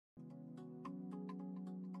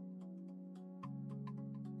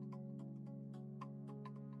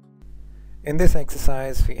In this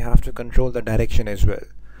exercise, we have to control the direction as well.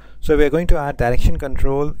 So we are going to add direction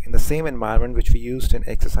control in the same environment which we used in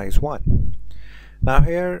exercise 1. Now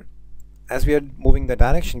here, as we are moving the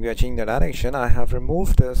direction, we are changing the direction, I have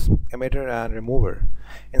removed this emitter and remover.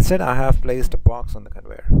 Instead, I have placed a box on the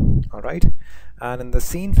conveyor. Alright, and in the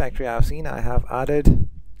scene factory I have seen, I have added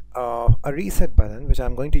a reset button which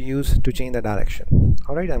I'm going to use to change the direction.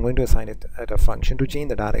 Alright, I'm going to assign it at a function to change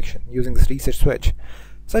the direction using this reset switch,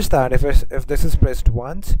 such that if this is pressed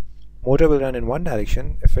once, motor will run in one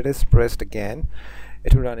direction. If it is pressed again,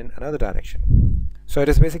 it will run in another direction. So it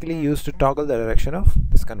is basically used to toggle the direction of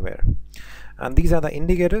this conveyor. And these are the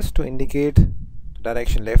indicators to indicate the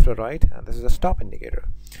direction left or right, and this is a stop indicator.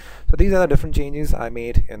 So these are the different changes I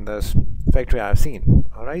made in this factory I have seen.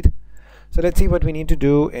 Alright, so let's see what we need to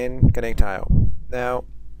do in Conveyor. Now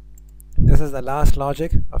this is the last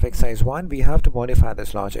logic of exercise 1. We have to modify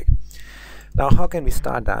this logic. Now how can we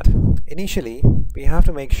start that? Initially we have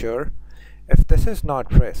to make sure if this is not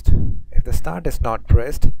pressed, if the start is not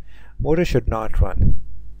pressed, motor should not run.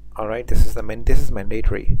 Alright, this is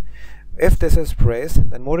mandatory. If this is pressed,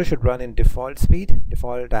 then motor should run in default speed,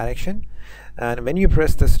 default direction, and when you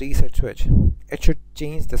press this reset switch, it should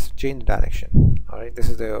change the direction. Alright, this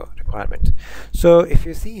is the requirement. So if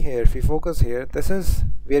you see here, if we focus here,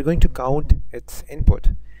 we are going to count its input.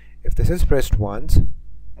 If this is pressed once,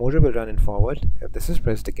 motor will run in forward. If this is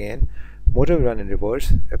pressed again, motor will run in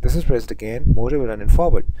reverse. If this is pressed again, motor will run in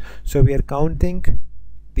forward. So we are counting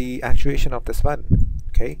the actuation of this button.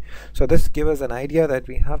 Okay, so this gives us an idea that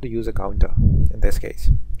we have to use a counter in this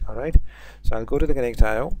case. Alright, so I'll go to the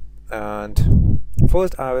Conveyor, and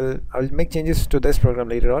first I'll make changes to this program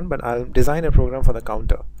later on, but I'll design a program for the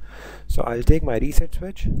counter. So I'll take my reset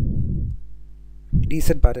switch,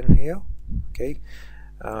 reset button here. Okay,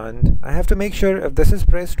 and I have to make sure if this is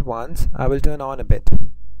pressed once, I will turn on a bit.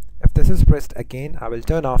 If this is pressed again, I will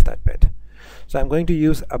turn off that bit. So I'm going to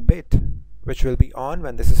use a bit which will be on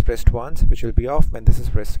when this is pressed once, which will be off when this is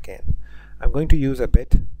pressed again. I'm going to use a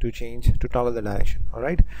bit to toggle the direction.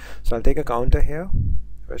 Alright, so I'll take a counter here,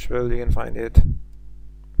 which you can find it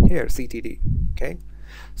here, CTD. Okay,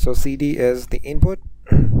 so CD is the input,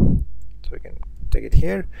 so we can take it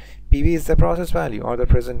here. PV is the process value, or the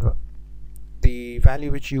value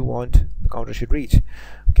which you want the counter should reach.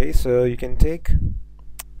 Okay, so you can take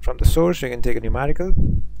from the source, you can take a numerical,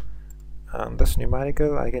 and this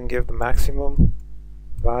numerical I can give the maximum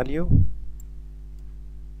value.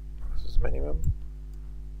 This is minimum.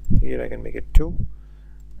 Here I can make it 2,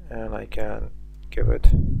 and I can give it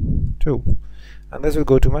 2, and this will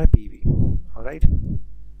go to my PV. Alright,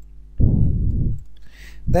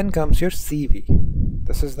 then comes your CV.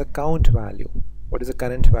 This is the count value. What is the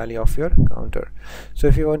current value of your counter? So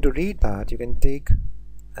if you want to read that, you can take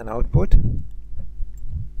an output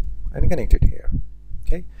and connect it here.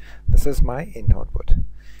 Okay, this is my int output.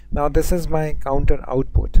 Now this is my counter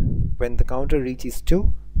output. When the counter reaches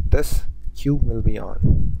 2, this Q will be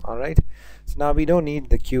on. Alright, so now we don't need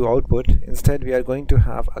the Q output. Instead we are going to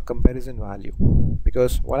have a comparison value,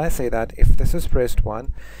 because what I say that if this is pressed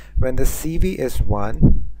 1, when the CV is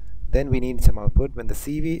 1, then we need some output. When the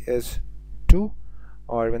CV is 2,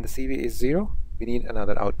 or when the CV is 0, we need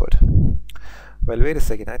another output. Well, wait a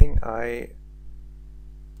second, I think I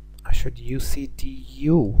should use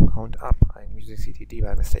CTU count up. I'm using CTD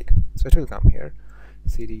by mistake, so it will come here,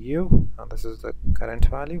 CTU, and this is the current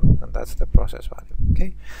value, and that's the process value.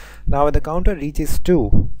 Okay, now when the counter reaches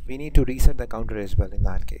 2, we need to reset the counter as well in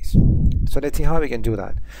that case. So let's see how we can do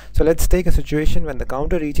that. So let's take a situation when the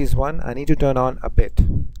counter reaches 1, I need to turn on a bit.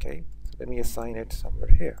 Okay, so let me assign it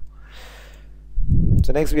somewhere here.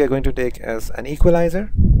 So next we are going to take as an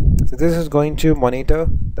equalizer. So this is going to monitor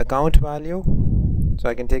the count value, so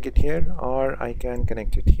I can take it here, or I can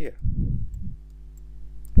connect it here.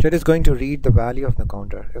 So it is going to read the value of the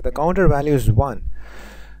counter. If the counter value is 1,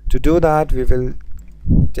 to do that we will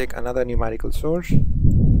take another numerical source,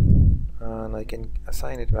 and I can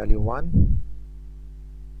assign it value 1,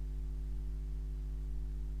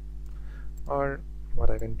 or what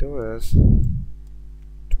I can do is,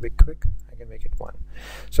 to be quick, I can make it 1.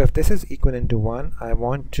 So if this is equivalent to 1, I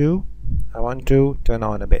want to turn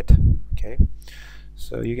on a bit. Okay,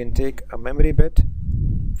 so you can take a memory bit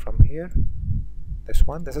from here, this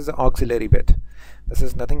one. This is the auxiliary bit. This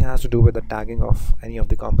is nothing has to do with the tagging of any of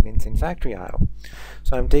the components in factory IO.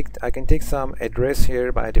 So I can take some address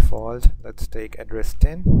here by default. Let's take address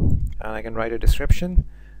 10, and I can write a description,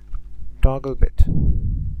 toggle bit.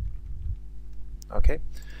 Okay,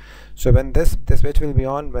 so when this bit will be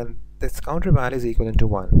on when this counter value is equivalent to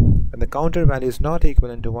 1. When the counter value is not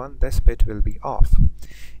equivalent to 1, this bit will be off.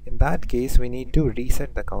 In that case, we need to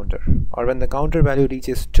reset the counter, or when the counter value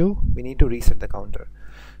reaches 2, we need to reset the counter.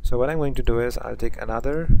 So what I'm going to do is I'll take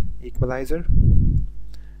another equalizer.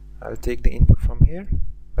 I'll take the input from here.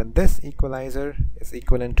 When this equalizer is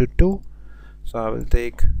equivalent to 2, so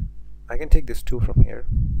I can take this 2 from here.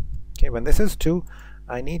 Okay, when this is 2,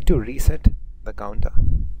 I need to reset the counter.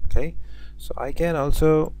 Okay, so I can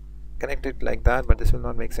also connect it like that, but this will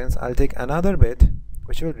not make sense. I'll take another bit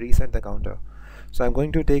which will reset the counter. So I'm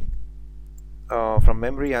going to take from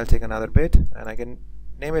memory, I'll take another bit and I can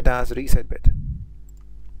name it as reset bit.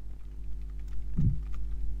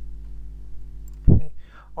 Okay.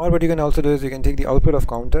 Or what you can also do is you can take the output of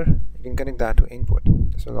counter, you can connect that to input.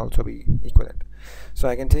 This will also be equivalent. So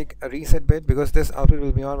I can take a reset bit because this output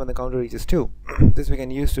will be on when the counter reaches 2. This we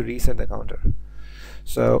can use to reset the counter.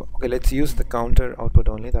 So okay, let's use the counter output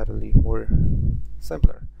only, that will be more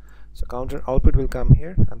simpler. So counter output will come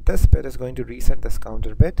here and this bit is going to reset this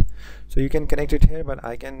counter bit. So you can connect it here, but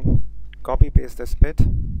I can copy paste this bit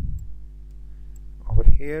over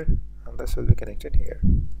here and this will be connected here.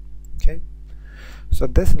 Okay, so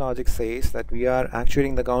this logic says that we are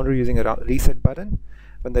actuating the counter using a reset button.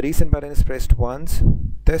 When the reset button is pressed once,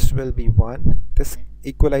 this will be 1, this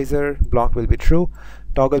equalizer block will be true,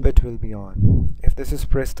 toggle bit will be on. If this is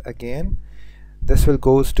pressed again, this will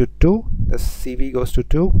goes to 2, this CV goes to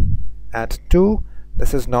 2. At 2,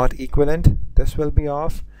 this is not equivalent, this will be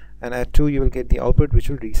off, and at 2 you will get the output which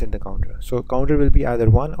will reset the counter. So counter will be either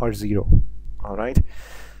 1 or 0. Alright,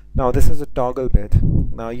 now this is a toggle bit.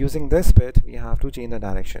 Now using this bit we have to change the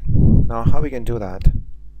direction. Now how we can do that?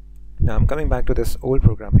 Now I'm coming back to this old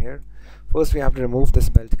program here. First we have to remove this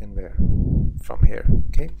belt conveyor from here.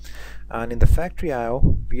 Okay, and in the factory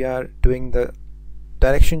IO we are doing the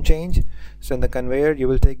direction change. So in the conveyor you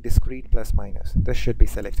will take discrete plus minus. This should be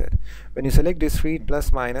selected. When you select discrete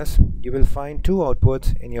plus minus, you will find 2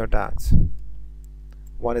 outputs in your tags.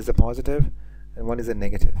 One is a positive and one is a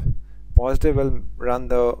negative. Positive will run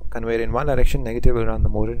the conveyor in one direction, negative will run the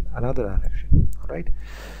motor in another direction. Alright,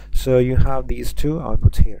 so you have these 2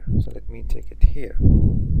 outputs here. So let me take it here.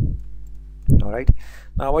 Alright,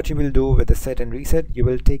 now what you will do with the set and reset, you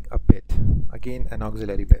will take a bit, again an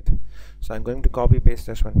auxiliary bit. So I'm going to copy paste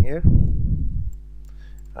this one here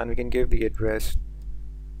and we can give the address,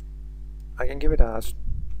 I can give it as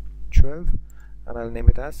 12 and I'll name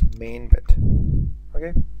it as main bit.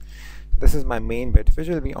 Okay, this is my main bit which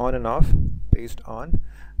will be on and off based on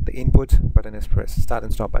the input button is pressed, start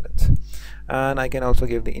and stop buttons. And I can also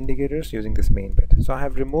give the indicators using this main bit. So I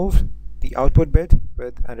have removed the output bit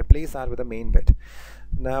and replace that with a main bit.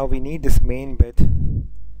 Now we need this main bit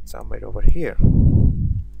somewhere over here.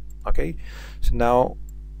 Okay, so now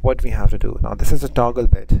what we have to do, now this is a toggle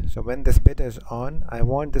bit. So when this bit is on, I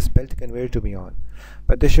want this belt conveyor to be on,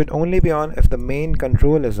 but this should only be on if the main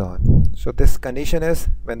control is on. So this condition is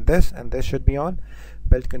when this and this should be on,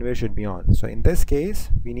 belt conveyor should be on. So in this case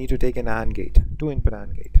we need to take an AND gate, 2 input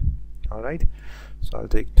AND gate. Alright, so I'll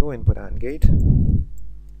take 2 input AND gate,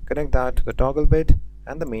 connect that to the toggle bit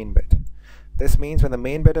and the main bit. This means when the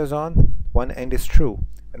main bit is on, one end is true.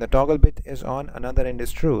 When the toggle bit is on, another end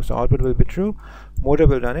is true. So output will be true, motor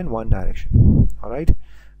will run in one direction. Alright,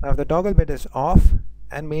 now if the toggle bit is off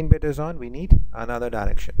and main bit is on, we need another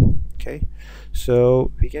direction. Okay,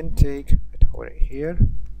 so we can take it over here.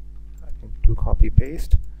 I can do copy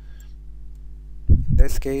paste. In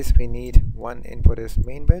this case we need one input is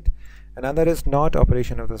main bit, another is not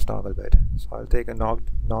operation of this toggle bit. So I'll take a not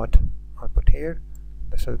output here,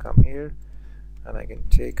 this will come here, and I can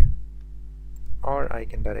take, or I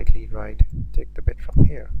can directly take the bit from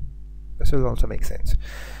here. This will also make sense.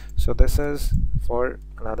 So this is for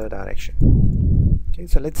another direction. Okay,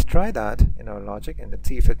 so let's try that in our logic and let's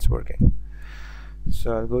see if it's working.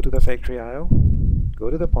 So I'll go to the factory IO, go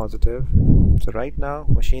to the positive. So right now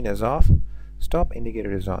machine is off, stop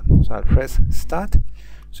indicator is on. So I'll press start.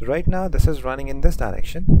 So right now this is running in this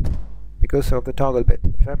direction because of the toggle bit.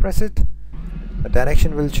 If I press it, the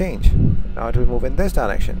direction will change. Now it will move in this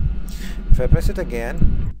direction. If I press it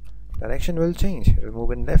again, direction will change. It will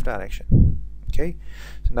move in left direction. Okay,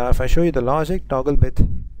 so now if I show you the logic, toggle bit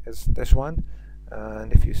is this one,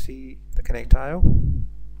 and if you see the connect IO,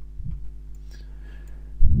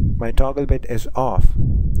 my toggle bit is off.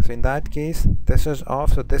 So in that case this is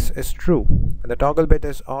off, so this is true. When the toggle bit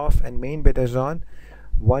is off and main bit is on,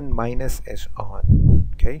 1 minus is on.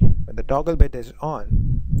 Okay, when the toggle bit is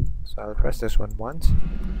on, so I'll press this one once.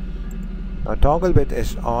 Now toggle bit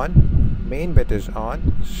is on, main bit is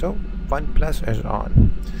on, so 1 plus is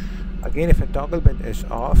on. Again, if a toggle bit is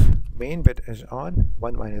off, main bit is on,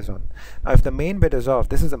 1 is on. Now if the main bit is off,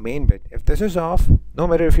 this is the main bit. If this is off, no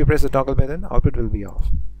matter if you press the toggle button, output will be off.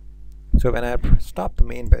 So when I stop the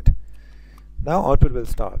main bit, now output will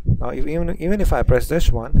stop. Now even if I press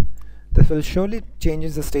this one, this will surely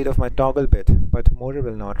changes the state of my toggle bit, but motor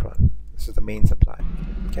will not run. This is the main supply.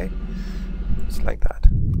 Okay, it's like that.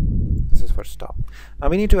 This is for stop. Now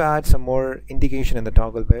we need to add some more indication in the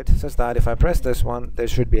toggle bit, such that if I press this one, there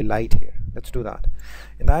should be a light here. Let's do that.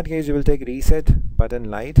 In that case, you will take reset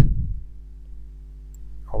button light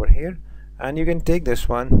over here, and you can take this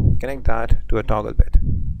one, connect that to a toggle bit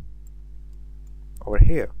over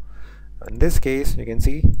here. In this case, you can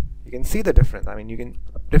see the difference. I mean, you can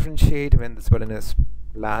differentiate when this button is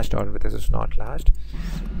latched or if this is not latched,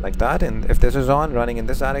 like that. And if this is on, running in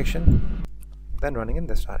this direction, then running in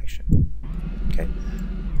this direction. Okay,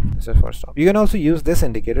 this is for stop. You can also use this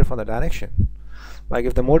indicator for the direction. Like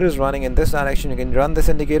if the motor is running in this direction, you can run this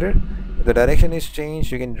indicator. If the direction is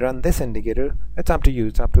changed, you can run this indicator. It's up to you,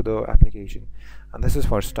 it's up to the application. And this is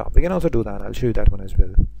for stop. We can also do that. I'll show you that one as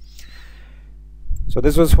well. So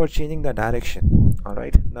this was for changing the direction.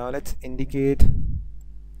 Alright, now let's indicate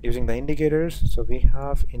using the indicators. So we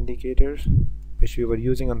have indicators which we were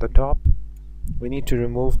using on the top. We need to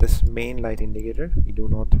remove this main light indicator. We do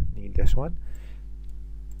not need this one.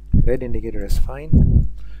 Red indicator is fine.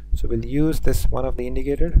 So we'll use this one of the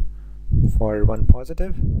indicator for one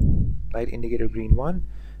positive, light indicator green 1.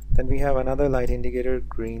 Then we have another light indicator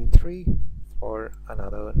green 3 for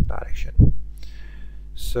another direction.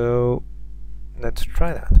 So let's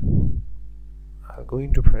try that. I'm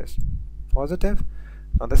going to press positive.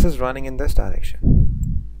 Now this is running in this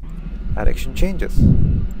direction. Direction changes.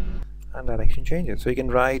 And direction changes. So you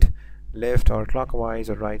can write left or clockwise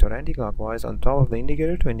or right or anti-clockwise on top of the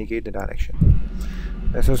indicator to indicate the direction.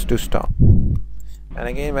 This is to stop. And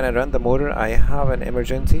again, when I run the motor, I have an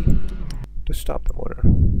emergency to stop the motor.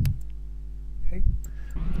 Okay,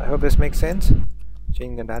 I hope this makes sense.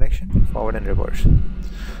 Changing the direction forward and reverse.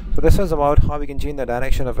 So this was about how we can change the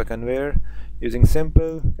direction of a conveyor using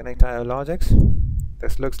simple connect-IO logics.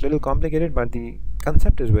 This looks a little complicated, but the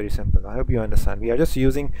concept is very simple. I hope you understand. We are just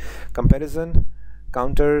using comparison,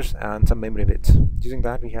 counters, and some memory bits. Using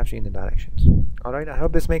that, we have changed the directions. Alright, I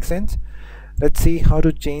hope this makes sense. Let's see how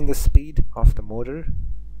to change the speed of the motor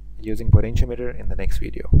using potentiometer in the next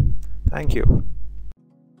video. Thank you.